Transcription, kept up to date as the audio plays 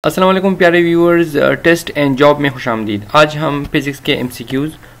अस्सलाम वालेकुम प्यारे व्यूअर्स, टेस्ट एंड जॉब में खुशामदीद। आज हम फिजिक्स के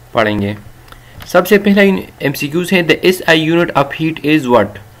एमसीक्यूज पढ़ेंगे। सबसे पहला एमसीक्यूज है the SI unit of heat is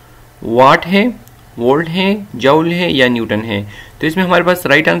what. वाट है, वोल्ट है, जाउल है या न्यूटन है। तो इसमें हमारे पास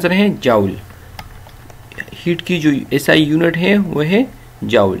राइट आंसर है जाउल। हीट की जो एसआई यूनिट है वह है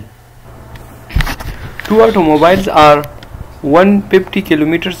joule. To automobiles are 150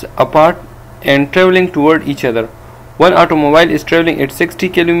 kilometres apart and travelling toward each other. One automobile is traveling at 60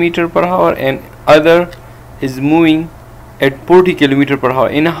 km per hour and other is moving at 40 km per hour.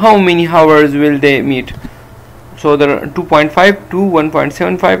 In how many hours will they meet? So there are 2.5, 2,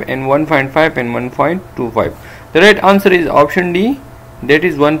 1.75 and 1.5 and 1.25. The right answer is option D, that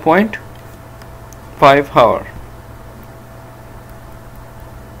is 1.5 hour.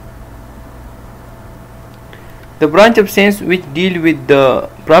 The branch of science which deal with the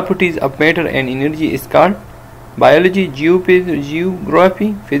properties of matter and energy is called biology, geography,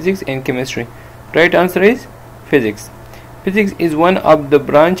 physics and chemistry. Right answer is physics. Physics is one of the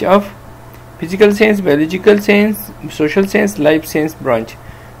branch of physical science, biological science, social science, life science branch.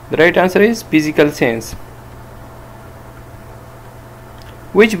 The right answer is physical science.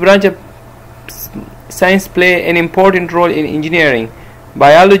 Which branch of science play an important role in engineering?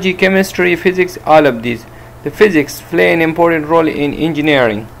 Biology, chemistry, physics, all of these. The physics play an important role in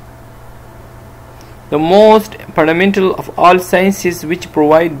engineering. The most fundamental of all sciences which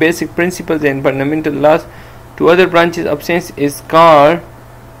provide basic principles and fundamental laws to other branches of science is called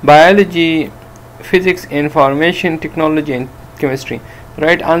biology, physics, information technology and chemistry. The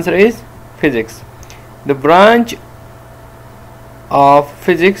right answer is physics. The branch of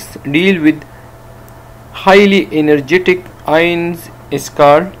physics deal with highly energetic ions is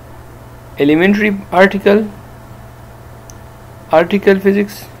called elementary particle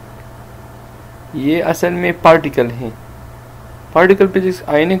physics. ये असल में particle हैं। Particle physics,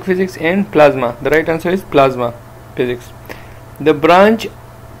 ionic physics and plasma. The right answer is plasma physics. The branch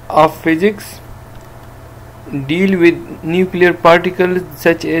of physics deal with nuclear particles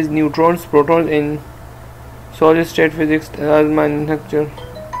such as neutrons, protons and solid state physics, plasma structure.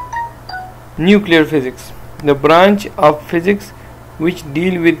 Nuclear physics. The branch of physics which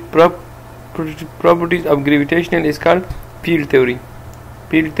deal with properties of gravitational is called field theory.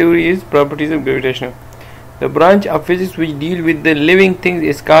 Field theory is properties of gravitation. The branch of physics which deal with the living things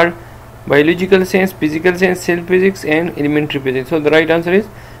is called biological science, physical science, cell physics and elementary physics. So the right answer is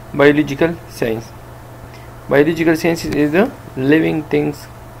biological science. Biological science is the living things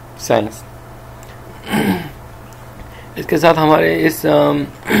science. इसके साथ हमारे इस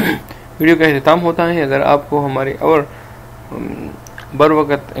video का इख्तिताम होता है। अगर आपको हमारे और बर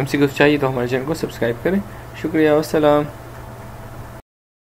वक्त एमसीक्यूज़ चाहिए तो हमारे चैनल को सब्सक्राइब करें। शुक्रिया, वस्सलाम।